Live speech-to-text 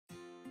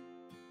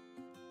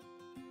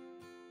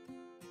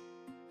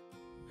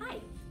Hi,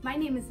 my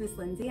name is Miss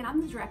Lindsay and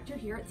I'm the director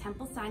here at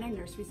Sinai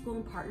Nursery School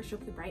in partnership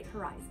with Bright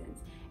Horizons,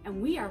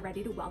 and we are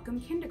ready to welcome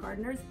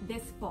kindergartners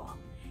this fall.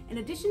 In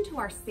addition to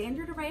our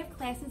standard array of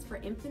classes for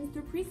infants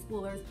through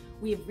preschoolers,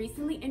 we have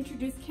recently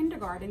introduced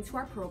kindergarten to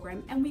our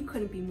program and we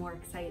couldn't be more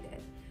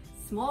excited.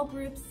 Small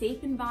groups,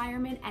 safe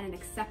environment, and an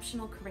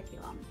exceptional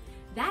curriculum.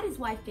 That is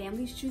why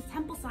families choose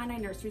Sinai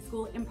Nursery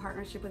School in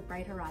partnership with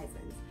Bright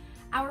Horizons.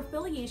 Our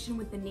affiliation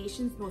with the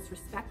nation's most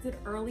respected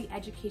early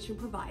education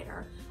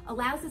provider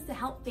allows us to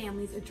help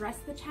families address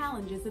the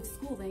challenges of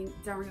schooling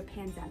during a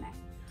pandemic.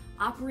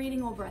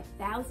 Operating over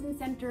 1,000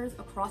 centers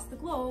across the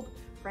globe,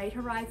 Bright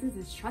Horizons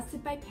is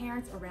trusted by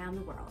parents around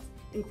the world,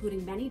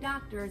 including many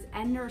doctors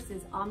and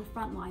nurses on the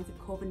front lines of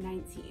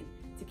COVID-19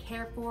 to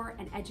care for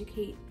and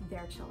educate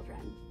their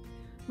children.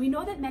 We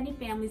know that many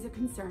families are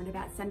concerned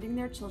about sending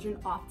their children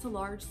off to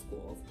large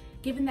schools,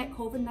 given that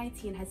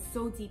COVID-19 has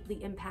so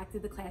deeply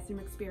impacted the classroom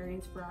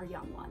experience for our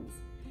young ones.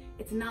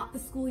 It's not the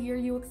school year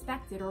you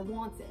expected or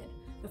wanted.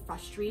 The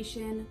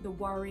frustration, the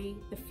worry,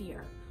 the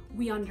fear.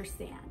 We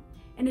understand.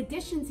 In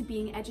addition to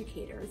being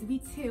educators, we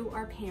too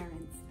are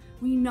parents.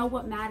 We know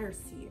what matters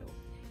to you.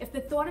 If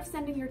the thought of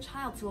sending your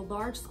child to a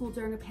large school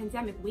during a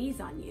pandemic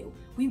weighs on you,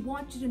 we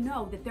want you to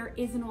know that there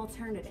is an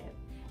alternative.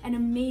 An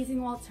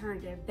amazing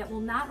alternative that will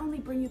not only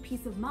bring you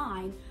peace of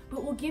mind,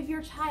 but will give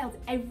your child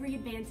every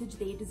advantage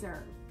they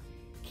deserve.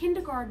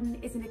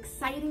 Kindergarten is an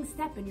exciting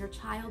step in your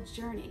child's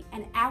journey,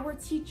 and our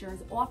teachers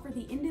offer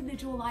the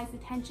individualized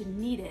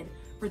attention needed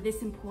for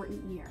this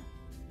important year.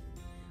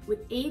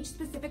 With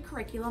age-specific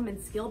curriculum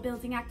and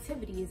skill-building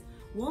activities,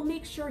 we'll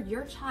make sure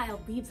your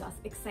child leaves us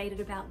excited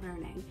about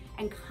learning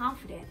and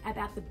confident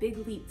about the big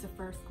leap to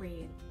first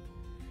grade.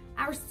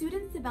 Our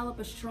students develop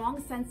a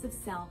strong sense of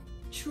self,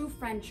 true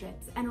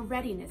friendships, and a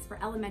readiness for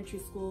elementary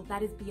school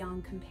that is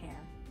beyond compare.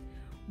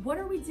 What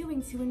are we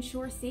doing to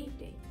ensure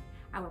safety?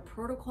 Our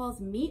protocols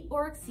meet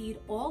or exceed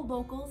all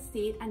local,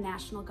 state, and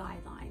national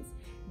guidelines.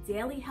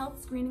 Daily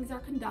health screenings are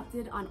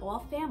conducted on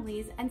all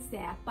families and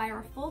staff by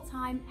our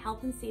full-time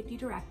health and safety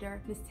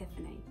director, Ms.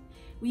 Tiffany.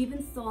 We've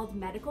installed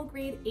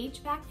medical-grade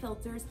HVAC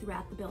filters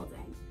throughout the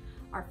building.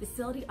 Our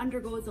facility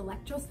undergoes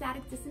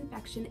electrostatic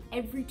disinfection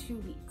every 2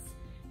 weeks.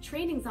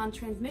 Trainings on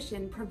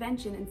transmission,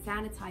 prevention, and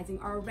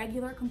sanitizing are a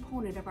regular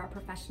component of our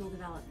professional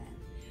development.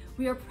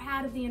 We are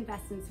proud of the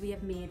investments we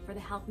have made for the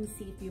health and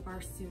safety of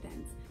our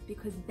students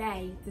because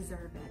they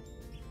deserve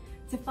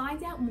it. To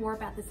find out more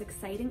about this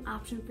exciting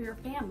option for your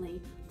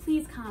family,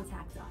 please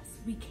contact us.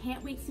 We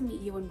can't wait to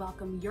meet you and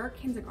welcome your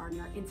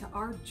kindergartner into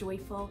our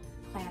joyful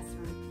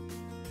classroom.